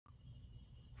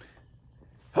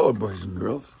Hello, boys and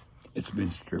girls. It's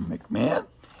Mr. McMahon,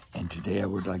 and today I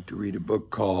would like to read a book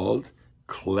called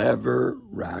Clever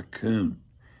Raccoon.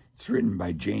 It's written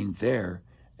by Jane Thayer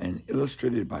and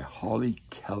illustrated by Holly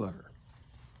Keller.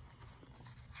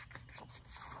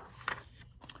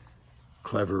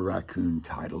 Clever Raccoon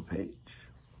title page.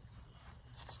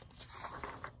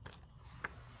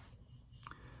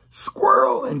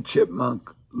 Squirrel and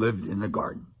Chipmunk lived in the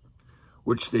garden,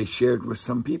 which they shared with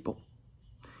some people.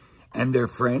 And their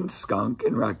friends Skunk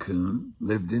and Raccoon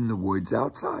lived in the woods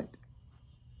outside.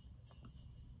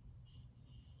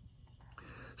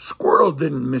 Squirrel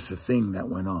didn't miss a thing that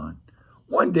went on.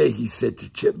 One day he said to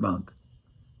Chipmunk,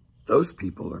 "Those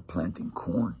people are planting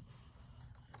corn."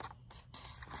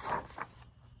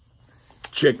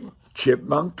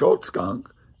 Chipmunk told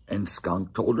Skunk, and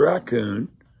Skunk told Raccoon.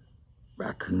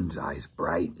 Raccoon's eyes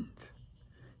brightened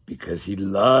because he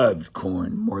loved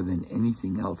corn more than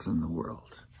anything else in the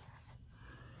world.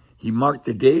 He marked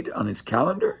the date on his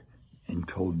calendar and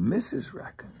told Mrs.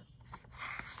 Raccoon.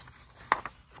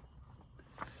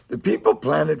 The people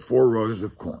planted 4 rows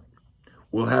of corn.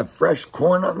 "We'll have fresh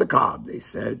corn on the cob," they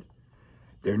said.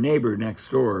 Their neighbor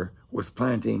next door was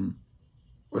planning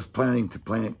to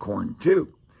plant corn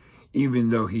too, even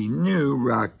though he knew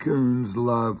raccoons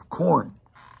love corn.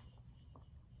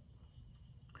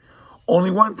 "Only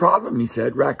one problem," he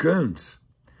said, "raccoons.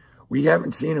 We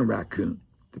haven't seen a raccoon,"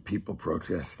 the people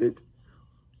protested.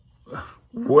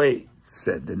 "Wait,"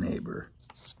 said the neighbor.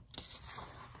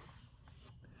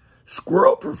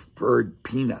 Squirrel preferred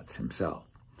peanuts himself.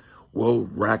 "Will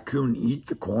Raccoon eat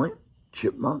the corn?"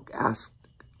 Chipmunk asked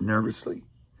nervously.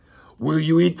 "Will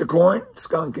you eat the corn?"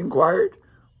 Skunk inquired.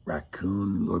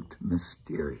 Raccoon looked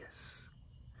mysterious.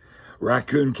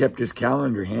 Raccoon kept his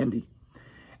calendar handy,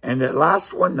 and at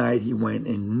last one night he went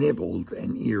and nibbled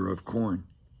an ear of corn.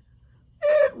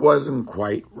 It wasn't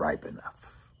quite ripe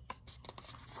enough.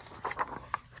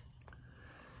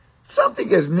 "Something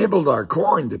has nibbled our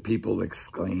corn," the people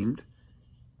exclaimed.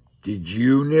 "Did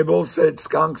you nibble?" said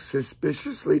Skunk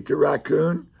suspiciously to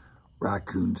Raccoon.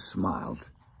 Raccoon smiled.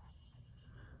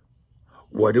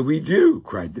 "What do we do?"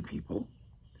 cried the people.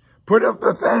 "Put up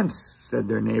a fence," said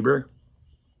their neighbor.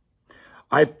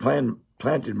 "I've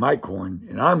planted my corn,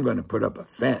 and I'm going to put up a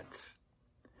fence."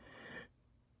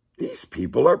 "These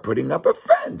people are putting up a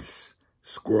fence,"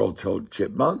 Squirrel told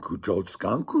Chipmunk, who told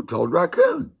Skunk, who told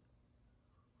Raccoon.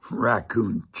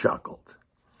 Raccoon chuckled.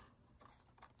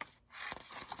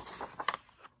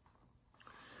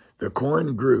 The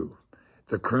corn grew.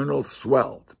 The kernels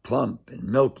swelled, plump and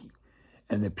milky,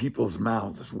 and the people's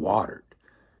mouths watered.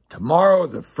 "Tomorrow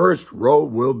the first row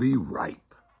will be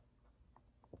ripe."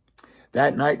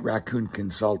 That night, Raccoon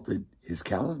consulted his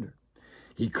calendar.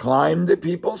 He climbed the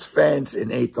people's fence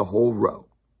and ate the whole row.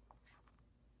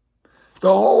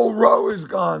 "The whole row is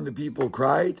gone," the people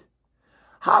cried.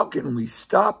 "How can we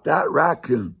stop that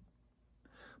raccoon?"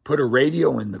 "Put a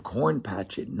radio in the corn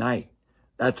patch at night.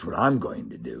 That's what I'm going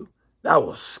to do. That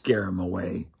will scare him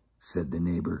away," said the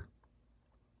neighbor.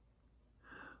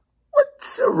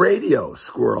 "What's a radio?"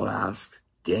 Squirrel asked.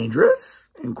 "Dangerous?"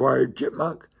 inquired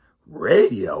Chipmunk.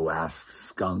 "Radio?" asked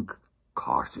Skunk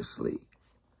cautiously.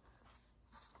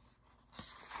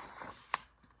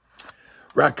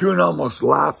 Raccoon almost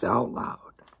laughed out loud.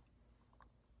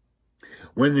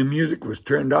 When the music was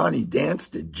turned on, he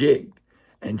danced a jig,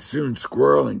 and soon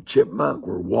Squirrel and Chipmunk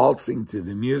were waltzing to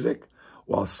the music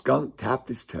while Skunk tapped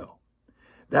his toe.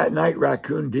 That night,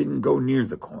 Raccoon didn't go near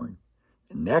the corn.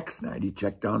 The next night, he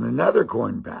checked on another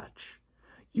corn patch.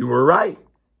 "You were right,"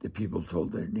 the people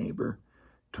told their neighbor.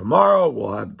 "Tomorrow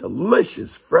we'll have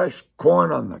delicious fresh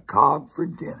corn on the cob for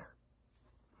dinner."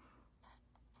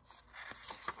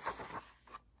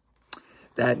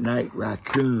 That night,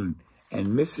 Raccoon and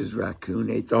Mrs. Raccoon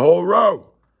ate the whole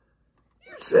row.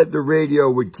 "You said the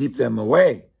radio would keep them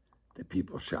away," the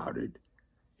people shouted.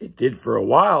 "It did for a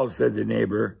while," said the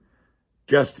neighbor,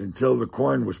 "just until the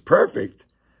corn was perfect.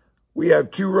 We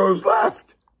have 2 rows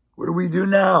left. What do we do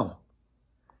now?"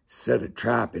 "Set a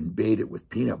trap and bait it with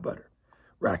peanut butter.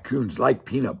 Raccoons like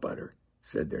peanut butter,"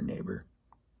 said their neighbor.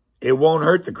 "It won't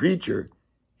hurt the creature,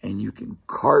 and you can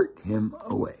cart him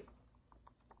away."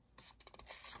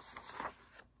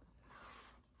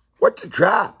 "What's a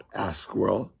trap?" asked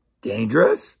Squirrel.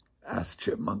 "Dangerous?" asked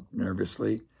Chipmunk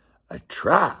nervously. "A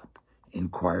trap?"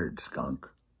 inquired Skunk.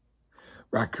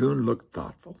 Raccoon looked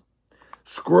thoughtful.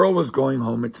 Squirrel was going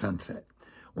home at sunset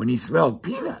when he smelled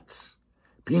peanuts.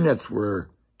 Peanuts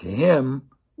were, to him,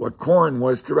 what corn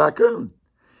was to Raccoon.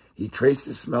 He traced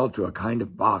the smell to a kind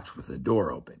of box with a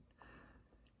door open.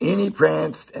 In he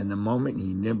pranced, and the moment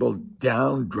he nibbled,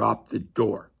 down dropped the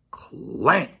door.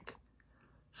 Clank!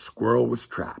 Squirrel was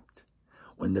trapped.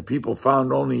 When the people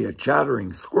found only a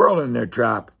chattering squirrel in their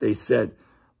trap, they said,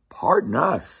 "Pardon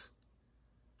us."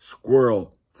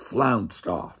 Squirrel flounced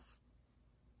off.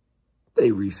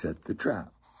 They reset the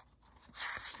trap.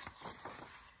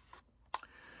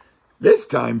 This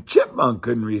time, Chipmunk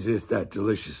couldn't resist that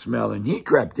delicious smell, and he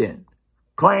crept in.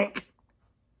 Clank!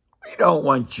 "We don't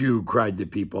want you," cried the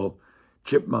people.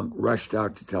 Chipmunk rushed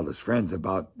out to tell his friends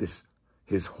about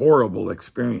his horrible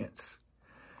experience.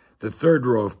 The third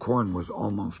row of corn was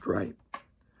almost ripe.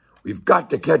 "We've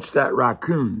got to catch that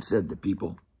raccoon," said the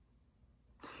people.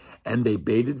 And they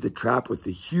baited the trap with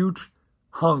a huge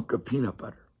hunk of peanut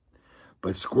butter.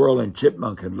 But Squirrel and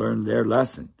Chipmunk had learned their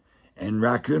lesson, and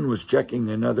Raccoon was checking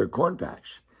another corn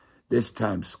patch. This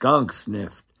time Skunk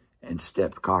sniffed and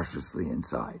stepped cautiously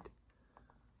inside.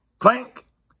 Clank!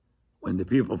 When the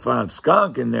people found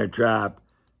Skunk in their trap,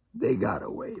 they got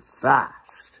away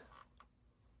fast.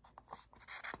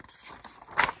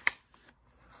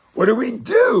 "What do we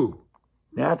do?"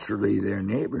 Naturally, their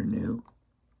neighbor knew.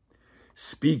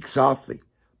 "Speak softly,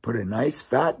 put a nice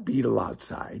fat beetle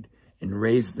outside, and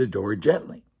raise the door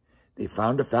gently." They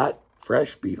found a fat,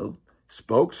 fresh beetle,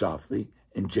 spoke softly,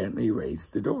 and gently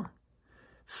raised the door.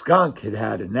 Skunk had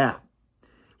had a nap.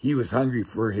 He was hungry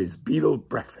for his beetle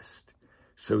breakfast,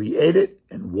 so he ate it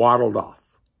and waddled off.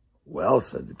 "Well,"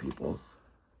 said the people,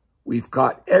 "we've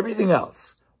caught everything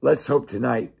else. Let's hope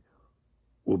tonight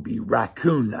will be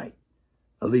raccoon night.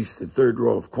 At least the third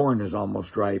row of corn is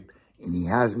almost ripe, and he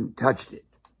hasn't touched it."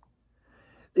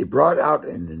 They brought out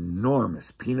an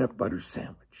enormous peanut butter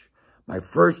sandwich. "My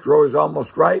first row is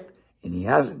almost ripe, and he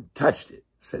hasn't touched it,"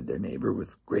 said their neighbor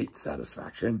with great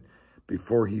satisfaction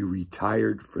before he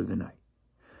retired for the night.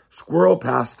 Squirrel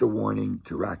passed a warning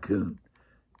to Raccoon.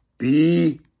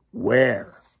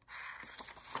 "Beware."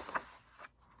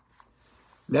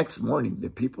 Next morning, the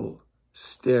people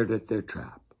stared at their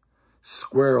trap.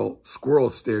 Squirrel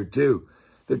stared too.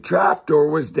 The trap door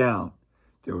was down.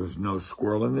 There was no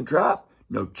squirrel in the trap,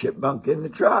 no chipmunk in the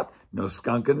trap, no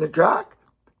skunk in the trap,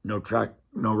 no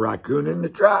raccoon in the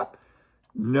trap,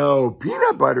 no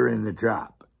peanut butter in the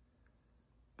trap.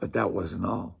 But that wasn't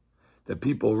all. The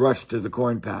people rushed to the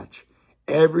corn patch.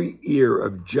 Every ear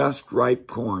of just ripe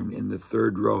corn in the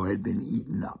third row had been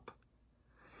eaten up.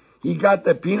 "He got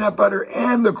the peanut butter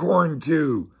and the corn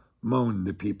too," moaned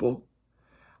the people.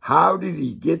 How did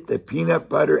he get the peanut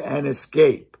butter and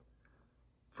escape?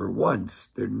 For once,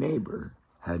 their neighbor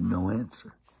had no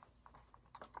answer.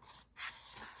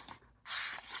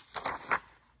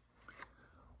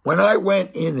 "When I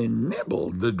went in and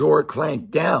nibbled, the door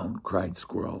clanked down," cried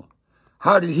Squirrel.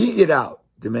 "How did he get out?"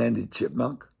 demanded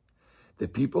Chipmunk. The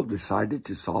people decided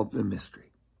to solve the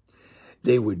mystery.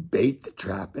 They would bait the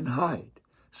trap and hide.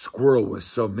 Squirrel was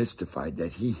so mystified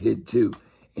that he hid too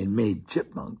and made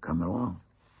Chipmunk come along.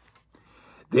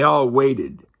 They all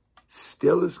waited,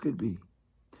 still as could be.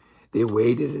 They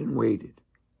waited and waited.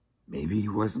 Maybe he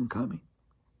wasn't coming.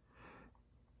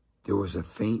 There was a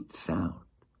faint sound.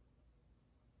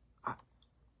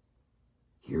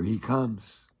 Here he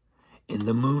comes. In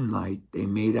the moonlight, they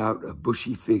made out a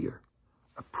bushy figure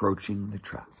approaching the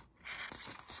trap.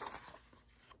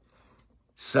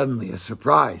 Suddenly, a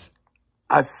surprise.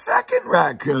 A second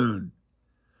raccoon!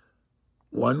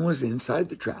 One was inside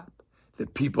the trap. The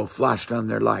people flashed on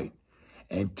their light,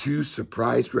 and two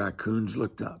surprised raccoons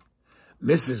looked up.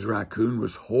 Mrs. Raccoon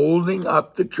was holding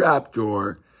up the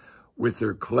trapdoor with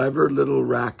her clever little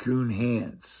raccoon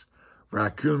hands.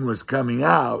 Raccoon was coming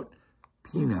out,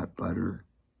 peanut butter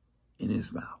in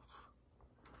his mouth.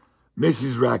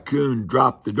 Mrs. Raccoon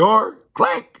dropped the door.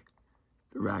 Clank!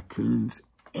 The raccoons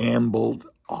ambled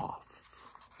off.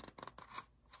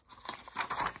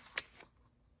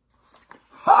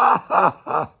 Ha, ha,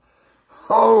 ha!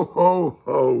 Ho, ho,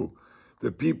 ho!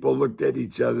 The people looked at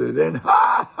each other, then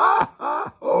ha, ha,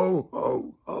 ha! Ho,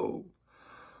 ho, ho!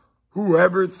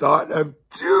 Whoever thought of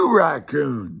two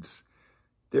raccoons?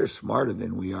 They're smarter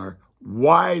than we are,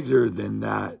 wiser than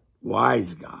that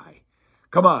wise guy.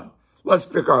 Come on, let's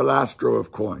pick our last row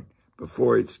of corn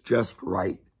before it's just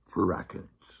right for raccoons.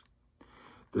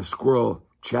 The squirrel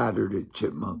chattered at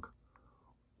Chipmunk.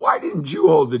 Why didn't you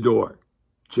hold the door?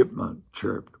 Chipmunk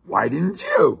chirped. Why didn't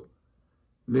you?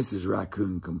 Mrs.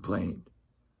 Raccoon complained.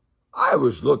 I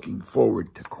was looking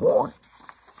forward to corn.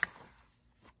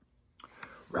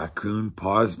 Raccoon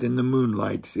paused in the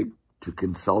moonlight to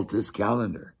consult his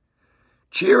calendar.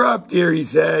 Cheer up, dear, he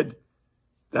said.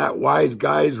 That wise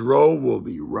guy's row will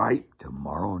be ripe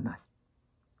tomorrow night.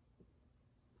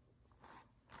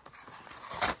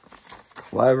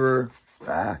 Clever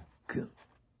raccoon.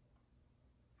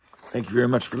 Thank you very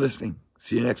much for listening.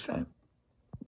 See you next time.